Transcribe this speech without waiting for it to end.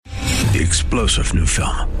the explosive new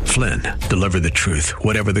film, Flynn, Deliver the Truth,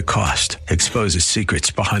 Whatever the Cost, exposes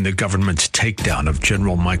secrets behind the government's takedown of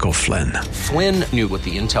General Michael Flynn. Flynn knew what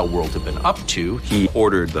the intel world had been up to. He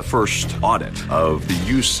ordered the first audit of the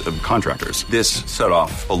use of contractors. This set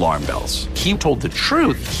off alarm bells. He told the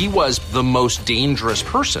truth. He was the most dangerous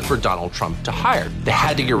person for Donald Trump to hire. They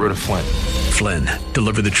had to get rid of Flynn. Flynn,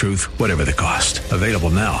 Deliver the Truth, Whatever the Cost. Available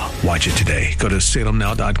now. Watch it today. Go to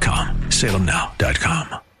salemnow.com.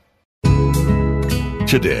 salemnow.com.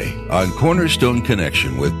 Today on Cornerstone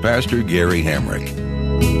Connection with Pastor Gary Hamrick. Real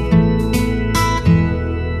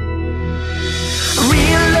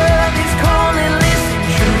love is calling, listen,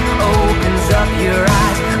 truth opens up your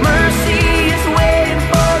eyes. Mercy is waiting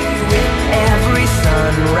for you with every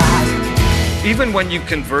sunrise. Even when you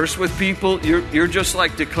converse with people, you're just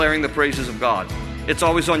like declaring the praises of God. It's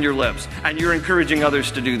always on your lips, and you're encouraging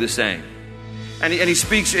others to do the same. And he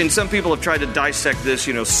speaks, and some people have tried to dissect this,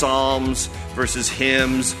 psalms versus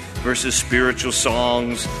hymns versus spiritual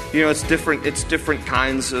songs. It's different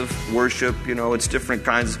kinds of worship, it's different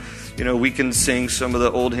kinds. We can sing some of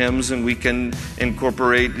the old hymns and we can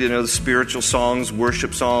incorporate, the spiritual songs,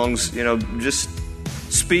 worship songs, just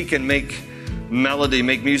speak and make melody,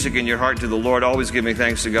 make music in your heart to the Lord. Always giving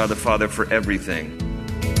thanks to God the Father for everything.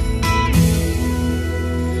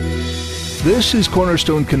 This is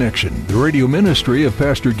Cornerstone Connection, the radio ministry of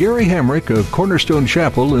Pastor Gary Hamrick of Cornerstone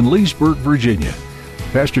Chapel in Leesburg, Virginia.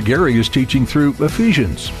 Pastor Gary is teaching through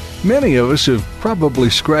Ephesians. Many of us have probably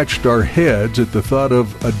scratched our heads at the thought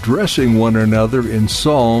of addressing one another in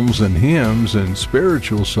psalms and hymns and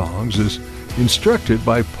spiritual songs as instructed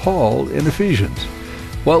by Paul in Ephesians.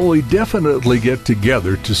 While we definitely get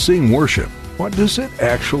together to sing worship, what does it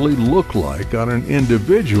actually look like on an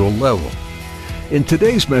individual level? In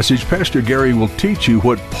today's message, Pastor Gary will teach you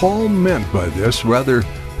what Paul meant by this rather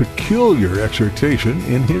peculiar exhortation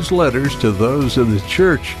in his letters to those in the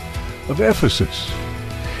church of Ephesus.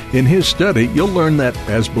 In his study, you'll learn that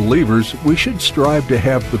as believers, we should strive to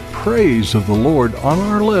have the praise of the Lord on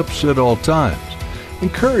our lips at all times,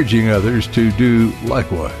 encouraging others to do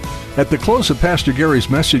likewise. At the close of Pastor Gary's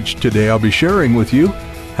message today, I'll be sharing with you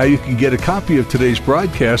how you can get a copy of today's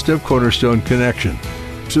broadcast of Cornerstone Connection.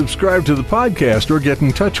 Subscribe to the podcast or get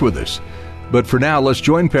in touch with us. But for now, let's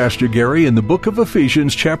join Pastor Gary in the book of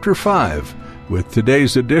Ephesians chapter 5 with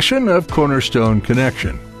today's edition of Cornerstone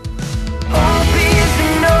Connection. Hope is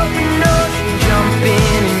an open ocean, jump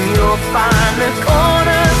in and you'll find the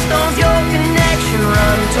cornerstones, your connection,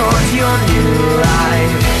 run towards your new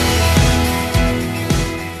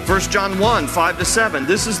life. 1 John 1, 5-7.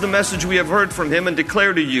 This is the message we have heard from him and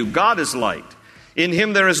declare to you. God is light. In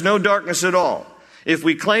him there is no darkness at all. If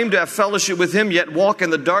we claim to have fellowship with him, yet walk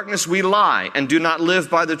in the darkness, we lie and do not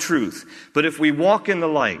live by the truth. But if we walk in the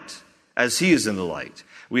light, as he is in the light,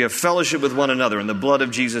 we have fellowship with one another, and the blood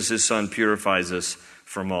of Jesus, his Son, purifies us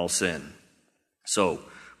from all sin. So,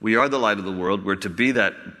 we are the light of the world. We're to be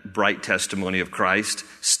that bright testimony of Christ.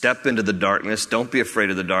 Step into the darkness. Don't be afraid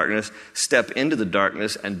of the darkness. Step into the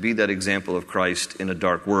darkness and be that example of Christ in a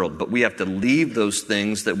dark world. But we have to leave those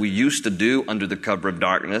things that we used to do under the cover of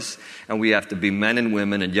darkness, and we have to be men and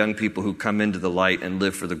women and young people who come into the light and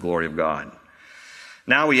live for the glory of God.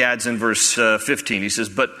 Now he adds in verse 15, he says,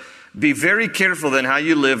 "But be very careful then how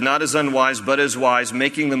you live, not as unwise, but as wise,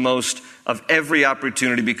 making the most of every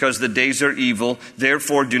opportunity, because the days are evil.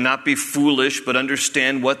 Therefore, do not be foolish, but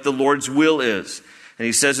understand what the Lord's will is." And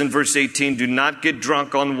he says in verse 18, "Do not get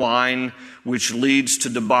drunk on wine, which leads to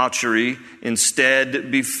debauchery. Instead,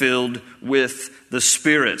 be filled with the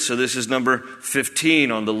Spirit." So this is number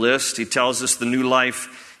 15 on the list. He tells us the new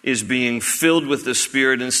life is being filled with the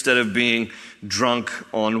Spirit instead of being drunk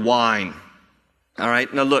on wine. All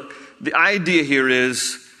right, now look, the idea here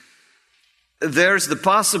is there's the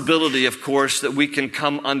possibility, of course, that we can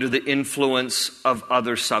come under the influence of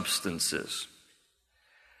other substances.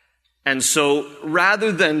 And so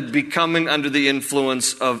rather than becoming under the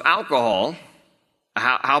influence of alcohol,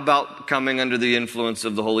 how about coming under the influence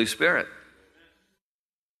of the Holy Spirit?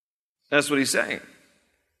 That's what he's saying.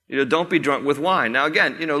 Don't be drunk with wine. Now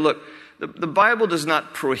again, look, the Bible does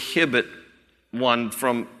not prohibit one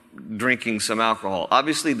from drinking some alcohol.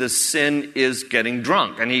 Obviously, the sin is getting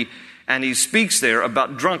drunk. And he speaks there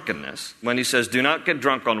about drunkenness when he says, do not get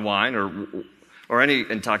drunk on wine or any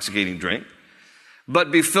intoxicating drink,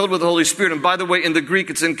 but be filled with the Holy Spirit. And by the way, in the Greek,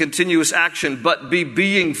 it's in continuous action, but be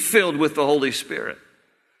being filled with the Holy Spirit.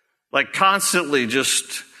 Like constantly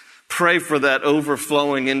just pray for that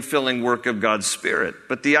overflowing, infilling work of God's Spirit.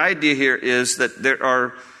 But the idea here is that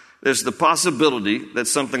there's the possibility that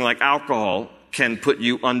something like alcohol can put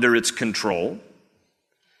you under its control.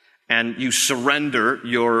 and you surrender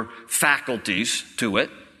your faculties to it,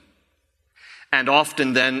 and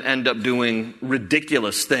often then end up doing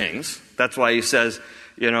ridiculous things. That's why he says,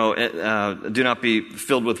 do not be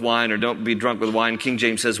filled with wine or don't be drunk with wine. King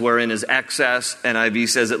James says, wherein is excess. NIV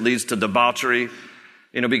says it leads to debauchery.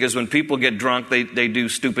 Because when people get drunk, they do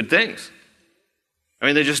stupid things.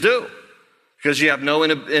 They just do. Because you have no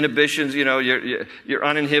inhibitions, you're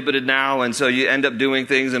uninhibited now, and so you end up doing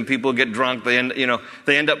things, and people get drunk. They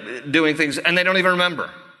end up doing things, and they don't even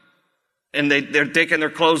remember. And they're taking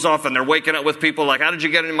their clothes off, and they're waking up with people like, "How did you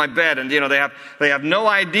get in my bed?" And they have no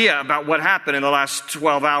idea about what happened in the last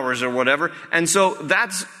 12 hours or whatever. And so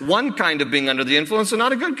that's one kind of being under the influence, and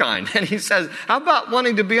not a good kind. And he says, how about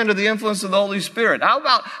wanting to be under the influence of the Holy Spirit? How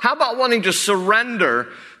about wanting to surrender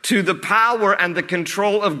to the power and the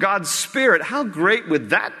control of God's Spirit? How great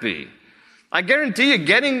would that be? I guarantee you,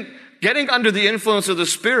 getting under the influence of the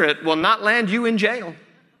Spirit will not land you in jail.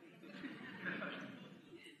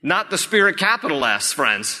 Not the Spirit, capital S,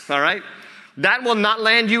 friends, all right? That will not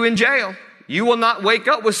land you in jail. You will not wake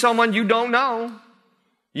up with someone you don't know.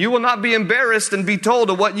 You will not be embarrassed and be told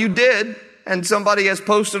of what you did, and somebody has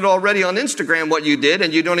posted already on Instagram what you did,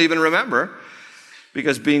 and you don't even remember,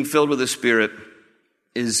 because being filled with the Spirit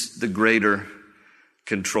is the greater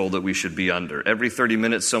control that we should be under. Every 30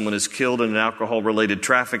 minutes, someone is killed in an alcohol-related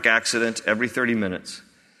traffic accident. Every 30 minutes.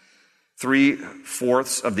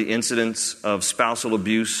 3/4 of the incidents of spousal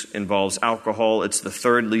abuse involves alcohol. It's the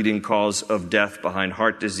third leading cause of death behind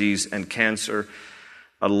heart disease and cancer.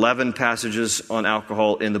 11 passages on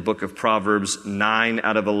alcohol in the book of Proverbs. 9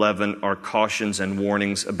 out of 11 are cautions and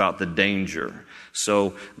warnings about the danger.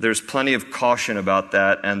 So there's plenty of caution about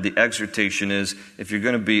that, and the exhortation is, if you're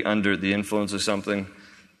going to be under the influence of something,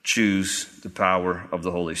 choose the power of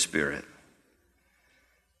the Holy Spirit.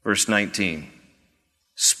 Verse 19.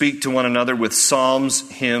 Speak to one another with psalms,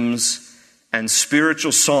 hymns, and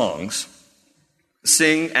spiritual songs.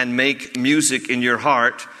 Sing and make music in your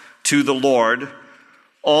heart to the Lord,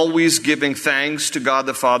 always giving thanks to God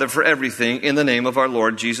the Father for everything in the name of our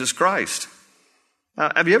Lord Jesus Christ.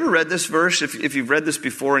 Have you ever read this verse? If you've read this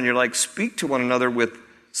before and you're like, speak to one another with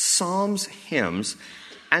psalms, hymns,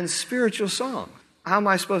 and spiritual songs. How am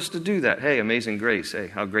I supposed to do that? Hey, amazing grace. Hey,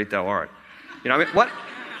 how great thou art.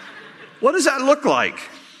 What does that look like?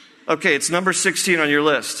 Okay, it's number 16 on your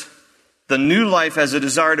list. The new life has a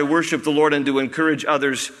desire to worship the Lord and to encourage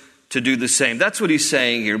others to do the same. That's what he's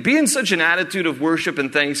saying here. Be in such an attitude of worship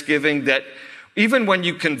and thanksgiving that even when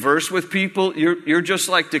you converse with people, you're just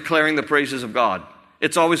like declaring the praises of God.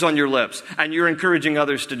 It's always on your lips, and you're encouraging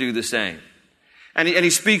others to do the same. And he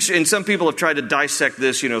speaks, and some people have tried to dissect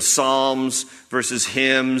this, psalms versus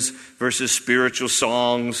hymns versus spiritual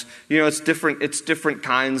songs. It's different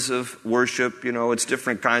kinds of worship, it's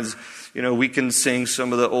different kinds. We can sing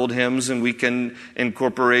some of the old hymns, and we can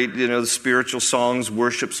incorporate, the spiritual songs,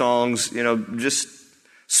 worship songs, just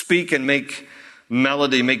speak and make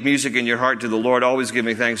melody, make music in your heart to the Lord, always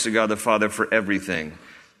giving thanks to God the Father for everything.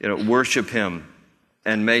 Worship him,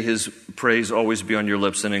 and may his praise always be on your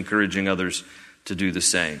lips, and encouraging others to do the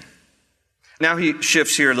same. Now he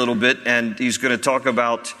shifts here a little bit, and he's going to talk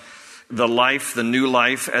about the new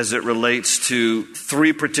life as it relates to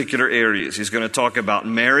 3 particular areas. He's going to talk about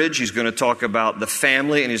marriage, he's going to talk about the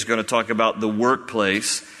family, and he's going to talk about the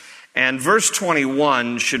workplace. And verse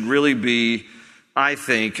 21 should really be, I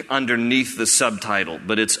think, underneath the subtitle,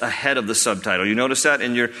 but it's ahead of the subtitle. You notice that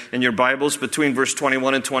in your Bibles between verse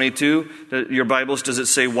 21 and 22? Your Bibles, does it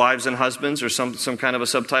say wives and husbands or some kind of a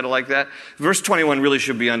subtitle like that? Verse 21 really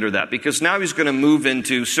should be under that, because now he's going to move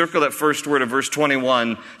into, circle that first word of verse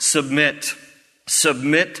 21, submit.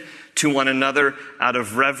 Submit to one another out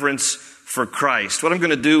of reverence for Christ. What I'm going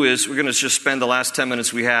to do is we're going to just spend the last 10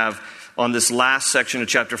 minutes we have on this last section of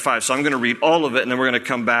chapter 5. So I'm going to read all of it, and then we're going to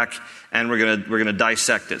come back and we're going to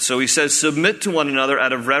dissect it. So he says, submit to one another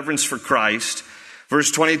out of reverence for Christ.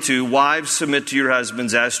 Verse 22, wives, submit to your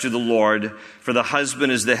husbands as to the Lord, for the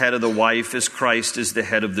husband is the head of the wife, as Christ is the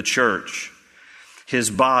head of the church, his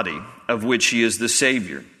body, of which he is the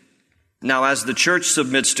Savior. Now, as the church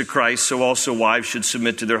submits to Christ, so also wives should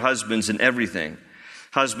submit to their husbands in everything.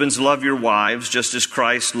 Husbands, love your wives, just as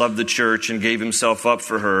Christ loved the church and gave himself up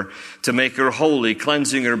for her, to make her holy,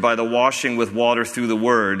 cleansing her by the washing with water through the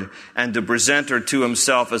word, and to present her to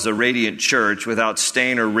himself as a radiant church, without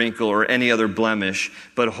stain or wrinkle or any other blemish,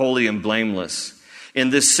 but holy and blameless. In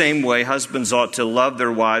this same way, husbands ought to love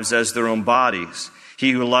their wives as their own bodies.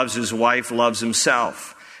 He who loves his wife loves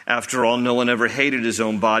himself. After all, no one ever hated his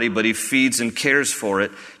own body, but he feeds and cares for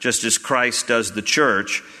it, just as Christ does the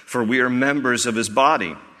church, for we are members of his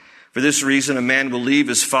body. For this reason, a man will leave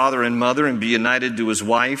his father and mother and be united to his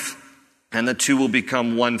wife, and the two will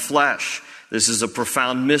become one flesh. This is a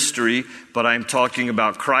profound mystery, but I'm talking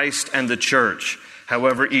about Christ and the church.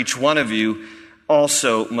 However, each one of you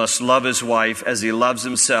also must love his wife as he loves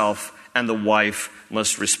himself, and the wife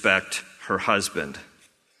must respect her husband.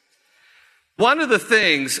 One of the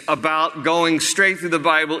things about going straight through the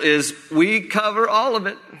Bible is we cover all of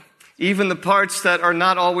it, even the parts that are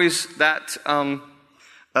not always that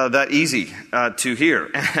easy to hear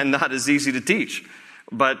and not as easy to teach.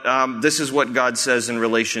 But this is what God says in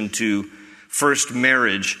relation to first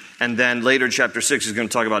marriage, and then later chapter 6 is going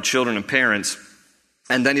to talk about children and parents.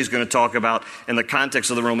 And then he's going to talk about, in the context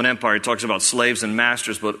of the Roman Empire, he talks about slaves and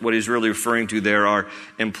masters, but what he's really referring to there are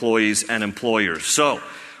employees and employers. So,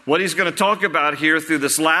 what he's going to talk about here through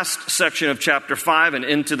this last section of chapter 5 and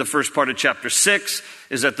into the first part of chapter 6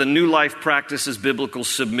 is that the new life practices biblical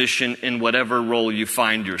submission in whatever role you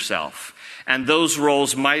find yourself. And those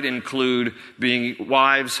roles might include being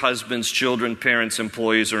wives, husbands, children, parents,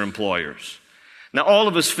 employees, or employers. Now, all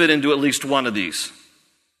of us fit into at least one of these.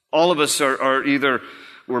 All of us are either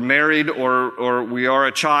we're married, or we are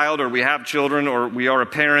a child, or we have children, or we are a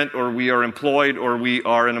parent, or we are employed, or we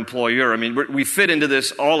are an employer. I mean, we fit into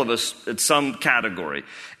this, all of us, at some category.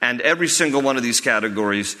 And every single one of these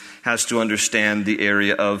categories has to understand the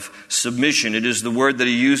area of submission. It is the word that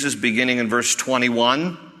he uses beginning in verse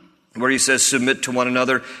 21, where he says, submit to one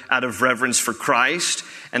another out of reverence for Christ.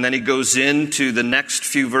 And then he goes into the next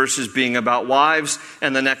few verses being about wives,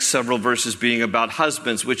 and the next several verses being about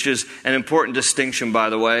husbands, which is an important distinction, by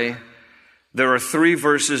the way. There are 3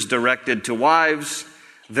 verses directed to wives.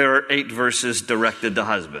 There are 8 verses directed to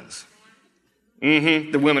husbands.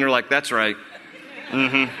 The women are like, that's right.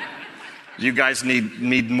 You guys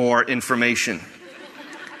need more information.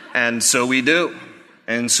 And so we do.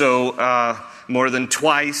 And so, more than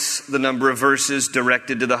twice the number of verses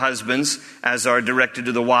directed to the husbands as are directed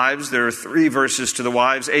to the wives. There are 3 verses to the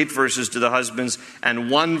wives, 8 verses to the husbands, and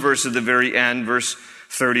 1 verse at the very end, verse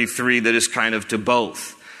 33, that is kind of to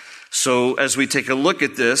both. So as we take a look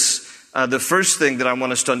at this, the first thing that I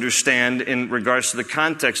want us to understand in regards to the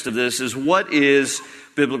context of this is, what is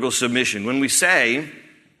biblical submission? When we say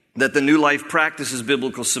that the new life practices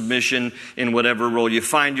biblical submission in whatever role you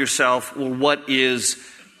find yourself, well, what is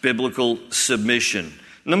biblical submission?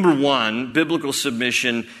 Number 1, biblical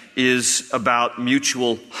submission is about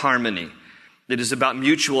mutual harmony. It is about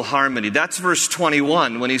mutual harmony. That's verse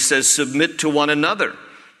 21 when he says, submit to one another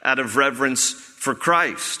out of reverence for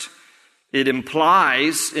Christ. It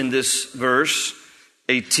implies in this verse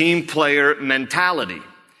a team player mentality,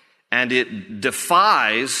 and it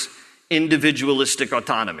defies individualistic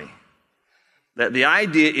autonomy. That the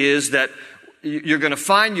idea is that you're going to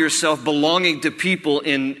find yourself belonging to people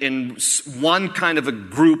in one kind of a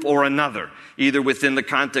group or another, either within the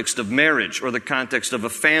context of marriage or the context of a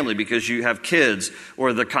family because you have kids,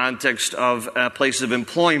 or the context of a place of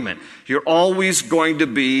employment. You're always going to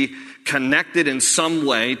be connected in some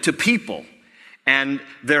way to people. And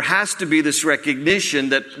there has to be this recognition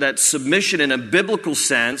that submission in a biblical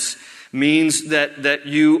sense means that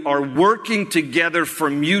you are working together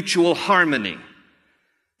for mutual harmony.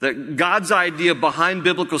 That God's idea behind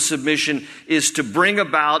biblical submission is to bring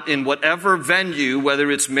about in whatever venue, whether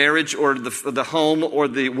it's marriage or the home or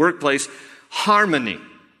the workplace, harmony.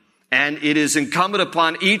 And it is incumbent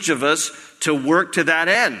upon each of us to work to that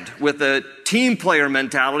end with a team player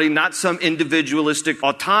mentality, not some individualistic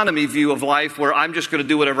autonomy view of life where I'm just going to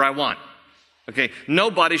do whatever I want. Okay,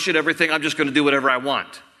 nobody should ever think I'm just going to do whatever I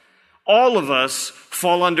want. All of us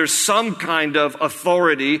fall under some kind of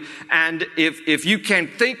authority, and if you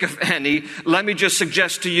can't think of any, let me just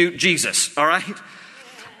suggest to you Jesus, all right?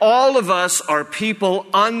 All of us are people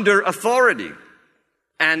under authority.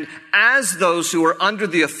 And as those who are under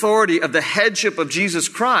the authority of the headship of Jesus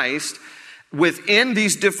Christ, within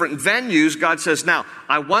these different venues, God says, now,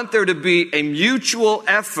 I want there to be a mutual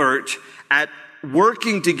effort at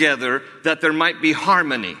working together that there might be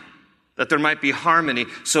harmony. That there might be harmony.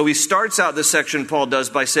 So he starts out this section, Paul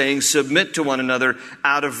does, by saying, submit to one another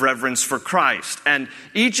out of reverence for Christ. And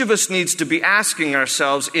each of us needs to be asking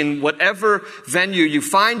ourselves, in whatever venue you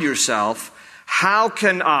find yourself, how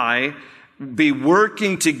can I be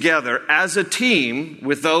working together as a team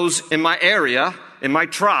with those in my area, in my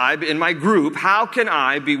tribe, in my group? How can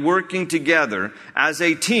I be working together as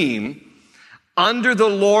a team under the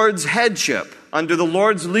Lord's headship, under the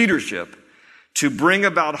Lord's leadership, to bring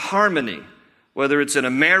about harmony, whether it's in a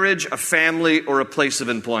marriage, a family, or a place of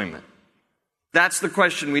employment? That's the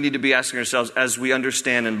question we need to be asking ourselves as we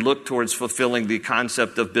understand and look towards fulfilling the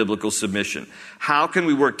concept of biblical submission. How can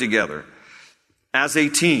we work together as a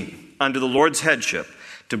team under the Lord's headship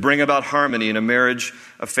to bring about harmony in a marriage,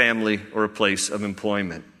 a family, or a place of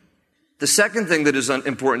employment. The second thing that is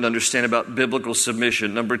important to understand about biblical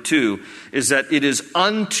submission, number 2, is that it is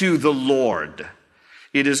unto the Lord.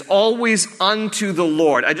 It is always unto the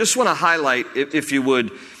Lord. I just want to highlight, if you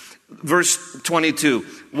would, verse 22.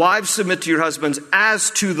 Wives, submit to your husbands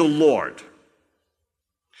as to the Lord.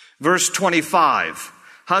 Verse 25.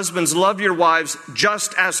 Husbands, love your wives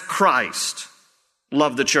just as Christ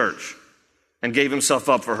loved the church and gave himself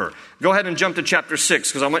up for her. Go ahead and jump to chapter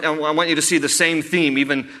 6, because I want you to see the same theme,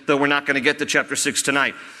 even though we're not going to get to chapter 6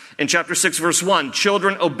 tonight. In chapter 6, verse 1,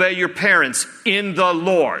 children, obey your parents in the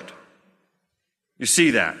Lord. You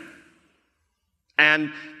see that.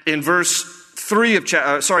 And in verse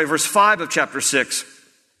 5 of chapter 6,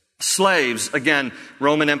 slaves, again,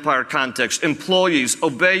 Roman Empire context, employees,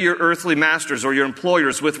 obey your earthly masters or your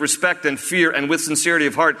employers with respect and fear and with sincerity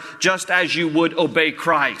of heart, just as you would obey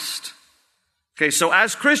Christ. Okay, so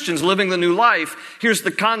as Christians living the new life, here's the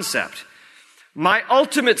concept. My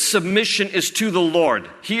ultimate submission is to the Lord.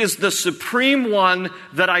 He is the supreme one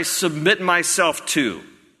that I submit myself to.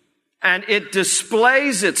 And it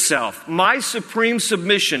displays itself, my supreme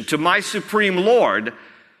submission to my supreme Lord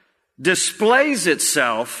displays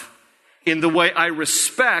itself in the way I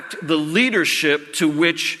respect the leadership to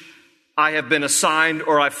which I have been assigned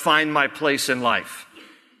or I find my place in life.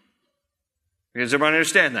 Does everyone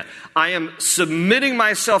understand that? I am submitting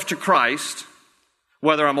myself to Christ,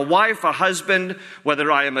 whether I'm a wife, a husband, whether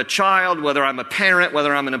I am a child, whether I'm a parent,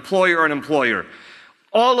 whether I'm an employer or an employer.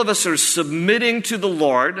 All of us are submitting to the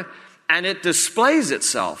Lord, and it displays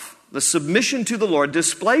itself. The submission to the Lord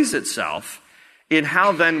displays itself in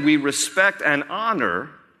how then we respect and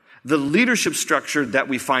honor the leadership structure that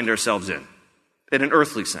we find ourselves in an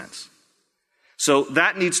earthly sense. So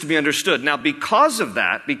that needs to be understood. Now, because of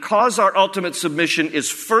that, because our ultimate submission is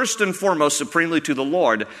first and foremost supremely to the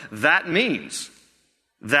Lord, that means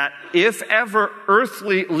that if ever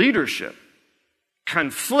earthly leadership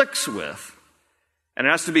conflicts with, and it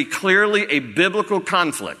has to be clearly a biblical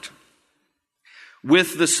conflict,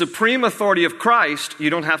 with the supreme authority of Christ, you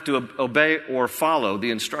don't have to obey or follow the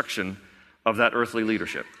instruction of that earthly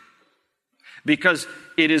leadership. Because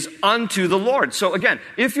it is unto the Lord. So again,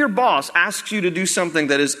 if your boss asks you to do something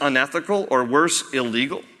that is unethical or worse,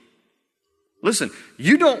 illegal, listen,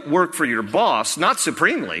 you don't work for your boss, not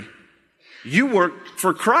supremely. You work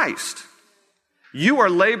for Christ. You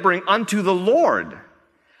are laboring unto the Lord.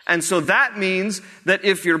 And so that means that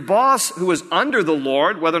if your boss who is under the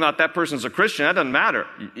Lord, whether or not that person's a Christian, that doesn't matter.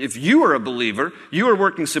 If you are a believer, you are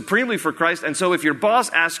working supremely for Christ. And so if your boss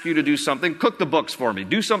asks you to do something, cook the books for me,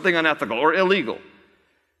 do something unethical or illegal,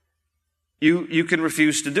 you can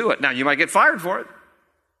refuse to do it. Now, you might get fired for it.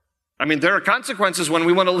 I mean, there are consequences when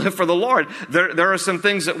we want to live for the Lord. There are some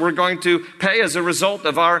things that we're going to pay as a result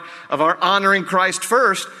of our honoring Christ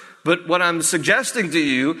first. But what I'm suggesting to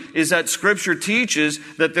you is that Scripture teaches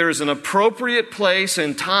that there is an appropriate place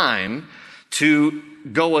and time to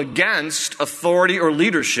go against authority or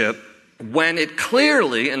leadership when it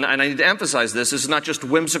clearly, and I need to emphasize this is not just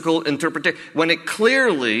whimsical interpretation, when it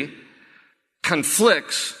clearly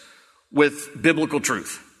conflicts with biblical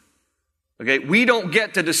truth. Okay, we don't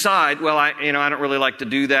get to decide, well, I don't really like to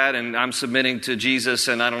do that, and I'm submitting to Jesus,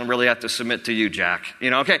 and I don't really have to submit to you, Jack.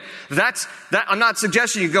 Okay, that. I'm not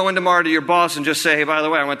suggesting you go in tomorrow to your boss and just say, hey, by the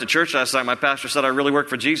way, I went to church last night. My pastor said I really work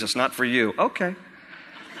for Jesus, not for you. Okay,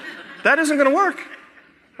 that isn't going to work.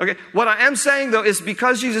 Okay, what I am saying though is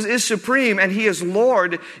because Jesus is supreme and He is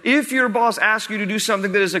Lord, if your boss asks you to do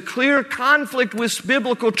something that is a clear conflict with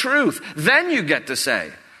biblical truth, then you get to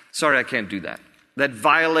say, sorry, I can't do that. That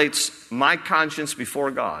violates my conscience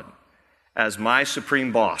before God as my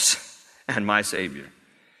supreme boss and my Savior.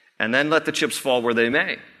 And then let the chips fall where they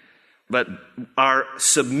may. But our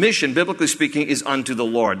submission, biblically speaking, is unto the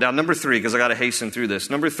Lord. Now, number 3, because I got to hasten through this.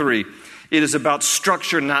 Number 3, it is about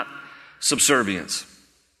structure, not subservience.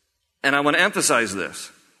 And I want to emphasize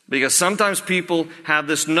this because sometimes people have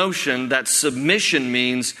this notion that submission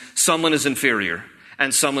means someone is inferior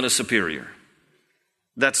and someone is superior.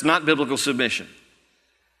 That's not biblical submission.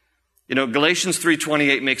 Galatians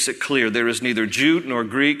 3:28 makes it clear there is neither Jew nor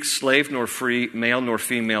Greek, slave nor free, male nor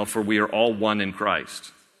female, for we are all one in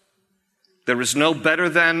Christ. There is no better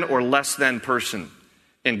than or less than person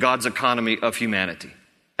in God's economy of humanity,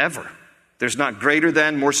 ever. There's not greater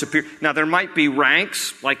than, more superior. Now, there might be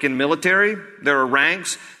ranks, like in military. There are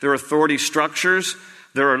ranks, there are authority structures,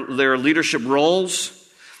 there are leadership roles.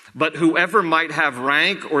 But whoever might have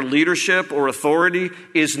rank or leadership or authority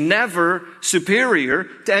is never superior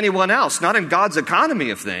to anyone else. Not in God's economy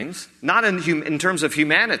of things, not in terms of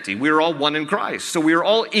humanity. We are all one in Christ. So we are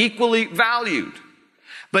all equally valued.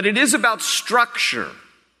 But it is about structure.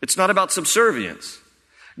 It's not about subservience.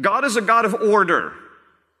 God is a God of order.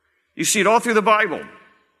 You see it all through the Bible.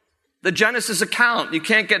 The Genesis account, you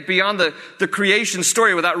can't get beyond the creation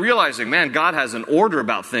story without realizing, man, God has an order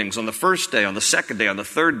about things on the first day, on the second day, on the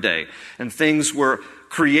third day. And things were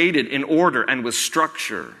created in order and with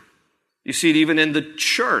structure. You see it even in the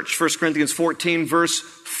church. 1 Corinthians 14, verse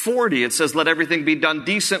 40, it says, let everything be done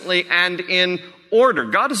decently and in order.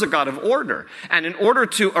 God is a God of order. And in order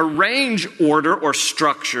to arrange order or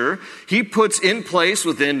structure, He puts in place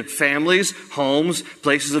within families, homes,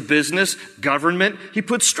 places of business, government, He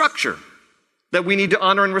puts structure that we need to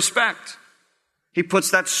honor and respect. He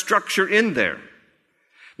puts that structure in there.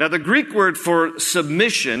 Now, the Greek word for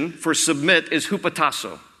submission, for submit, is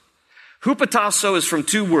hupotasso. Hupotasso is from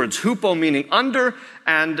two words, hupo meaning under,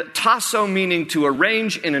 and tasso meaning to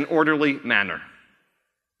arrange in an orderly manner.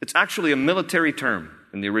 It's actually a military term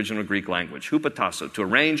in the original Greek language, hupotasso, to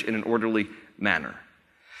arrange in an orderly manner.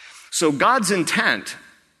 So God's intent,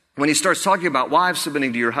 when He starts talking about wives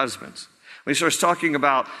submitting to your husbands, when He starts talking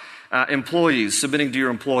about employees submitting to your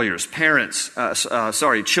employers,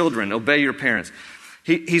 children, obey your parents,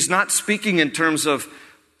 He's not speaking in terms of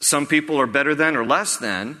some people are better than or less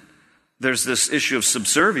than. There's this issue of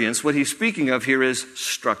subservience. What He's speaking of here is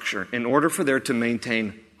structure. In order for there to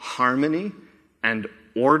maintain harmony and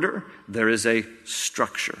order, there is a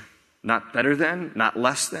structure. Not better than, not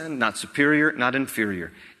less than, not superior, not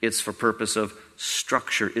inferior. It's for purpose of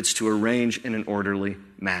structure. It's to arrange in an orderly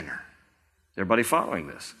manner. Is everybody following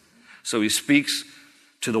this? So He speaks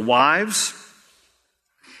to the wives,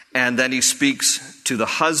 and then He speaks to the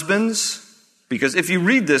husbands. Because if you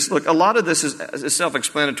read this, look, a lot of this is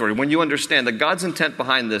self-explanatory. When you understand that God's intent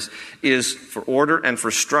behind this is for order and for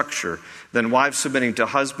structure, then wives submitting to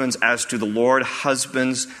husbands as to the Lord,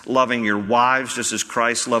 husbands loving your wives just as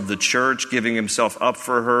Christ loved the church, giving Himself up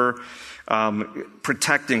for her,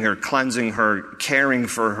 protecting her, cleansing her, caring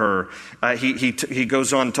for her. He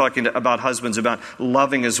goes on talking about husbands, about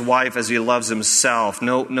loving his wife as he loves himself.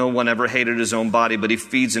 No one ever hated his own body, but he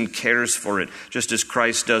feeds and cares for it, just as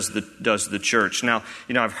Christ does the church. Now,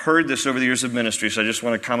 I've heard this over the years of ministry, so I just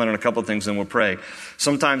want to comment on a couple of things and we'll pray.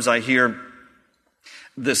 Sometimes I hear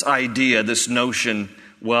this idea, this notion,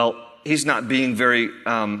 well, he's not being very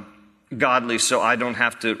godly, so I don't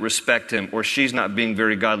have to respect him, or she's not being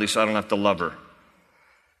very godly, so I don't have to love her.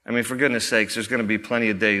 I mean, for goodness sakes, there's going to be plenty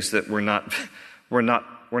of days that we're not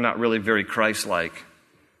really very Christ-like,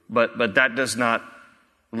 but that does not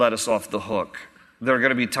let us off the hook. There are going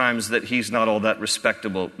to be times that he's not all that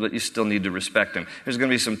respectable, but you still need to respect him. There's going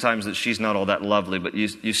to be some times that she's not all that lovely, but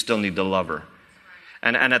you still need to love her.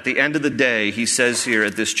 And at the end of the day, he says here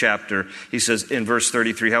at this chapter, he says in verse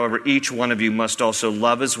 33, however, each one of you must also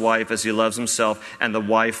love his wife as he loves himself, and the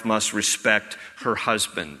wife must respect her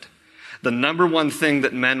husband. The number one thing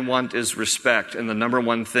that men want is respect, and the number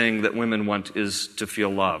one thing that women want is to feel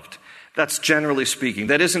loved. That's generally speaking.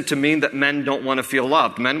 That isn't to mean that men don't want to feel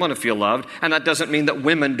loved. Men want to feel loved, and that doesn't mean that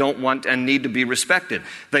women don't want and need to be respected.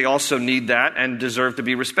 They also need that and deserve to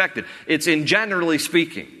be respected. It's in generally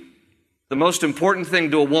speaking. The most important thing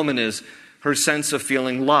to a woman is her sense of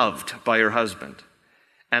feeling loved by her husband,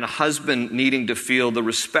 and a husband needing to feel the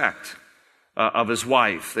respect of his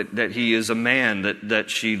wife, that he is a man that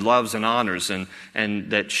she loves and honors,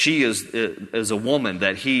 and that she is a woman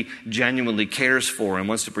that he genuinely cares for and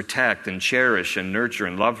wants to protect and cherish and nurture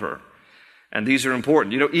and love her. And these are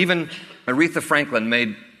important. Even Aretha Franklin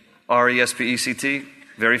made R-E-S-P-E-C-T,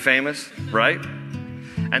 very famous, right?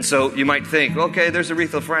 And so you might think, okay, there's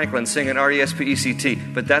Aretha Franklin singing R-E-S-P-E-C-T,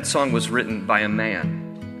 but that song was written by a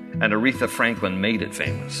man, and Aretha Franklin made it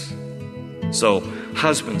famous. So,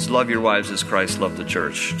 husbands, love your wives as Christ loved the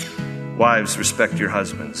church. Wives, respect your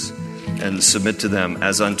husbands and submit to them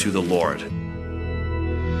as unto the Lord. Jump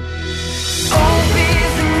in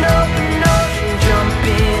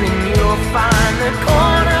and you'll find the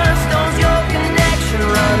cornerstones, your connection,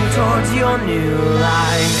 run towards your new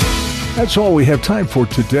life. That's all we have time for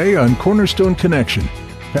today on Cornerstone Connection.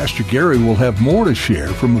 Pastor Gary will have more to share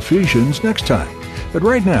from Ephesians next time. But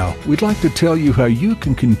right now, we'd like to tell you how you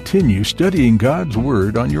can continue studying God's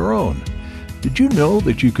Word on your own. Did you know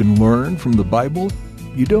that you can learn from the Bible?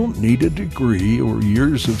 You don't need a degree or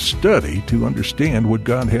years of study to understand what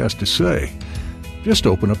God has to say. Just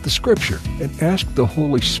open up the Scripture and ask the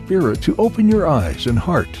Holy Spirit to open your eyes and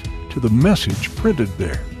heart to the message printed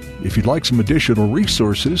there. If you'd like some additional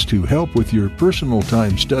resources to help with your personal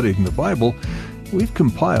time studying the Bible, we've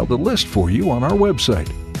compiled a list for you on our website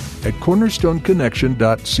at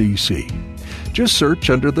cornerstoneconnection.cc. Just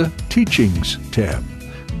search under the Teachings tab.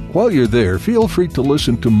 While you're there, feel free to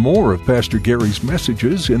listen to more of Pastor Gary's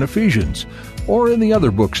messages in Ephesians or in the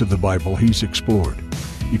other books of the Bible he's explored.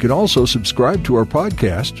 You can also subscribe to our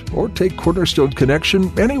podcast or take Cornerstone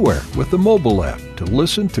Connection anywhere with the mobile app to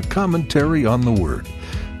listen to commentary on the Word.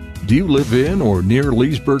 Do you live in or near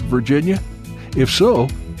Leesburg, Virginia? If so,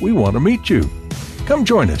 we want to meet you. Come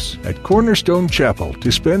join us at Cornerstone Chapel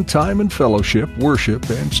to spend time in fellowship, worship,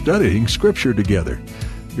 and studying Scripture together.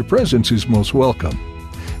 Your presence is most welcome.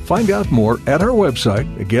 Find out more at our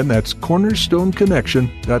website. Again, that's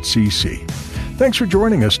cornerstoneconnection.cc. Thanks for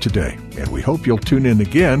joining us today, and we hope you'll tune in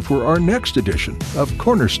again for our next edition of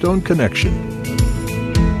Cornerstone Connection.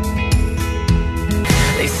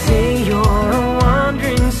 They say you're a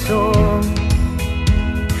wandering soul,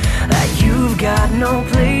 that you've got no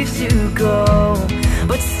place to go,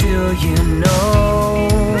 but still you know,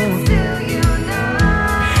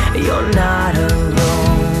 you're not alone.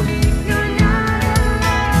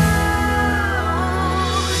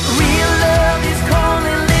 Real love is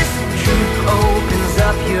calling, listen, truth opens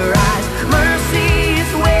up your eyes. Mercy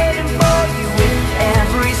is waiting for you with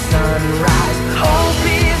every sunrise. Hope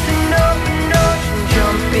is an open ocean,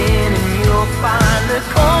 jump in and you'll find the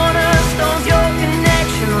cornerstones, your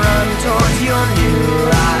connection, run towards your new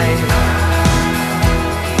life.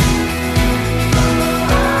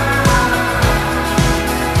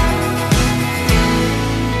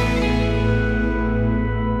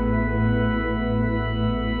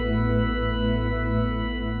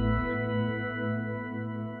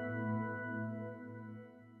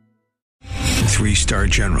 Three-star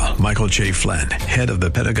General Michael J. Flynn, head of the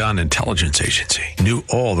Pentagon Intelligence Agency, knew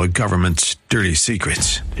all the government's dirty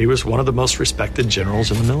secrets. He was one of the most respected generals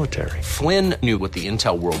in the military. Flynn knew what the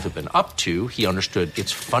intel world had been up to. He understood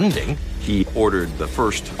its funding. He ordered the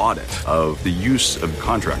first audit of the use of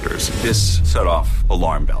contractors. This set off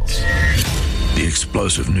alarm bells. The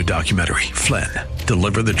explosive new documentary, Flynn,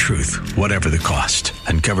 Deliver the Truth, Whatever the Cost,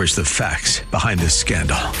 uncovers the facts behind this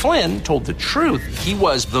scandal. Flynn told the truth. He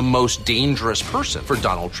was the most dangerous person for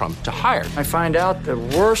Donald Trump to hire. I find out the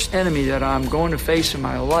worst enemy that I'm going to face in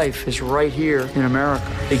my life is right here in America.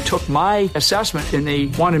 They took my assessment and they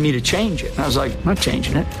wanted me to change it. And I was like, I'm not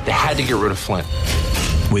changing it. They had to get rid of Flynn.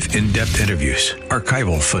 With in-depth interviews,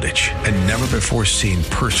 archival footage, and never-before-seen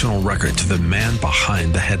personal records of the man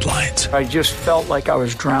behind the headlines. I just felt like I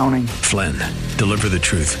was drowning. Flynn, Deliver the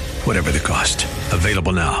Truth, Whatever the Cost.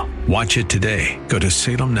 Available now. Watch it today. Go to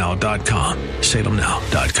salemnow.com.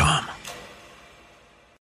 salemnow.com.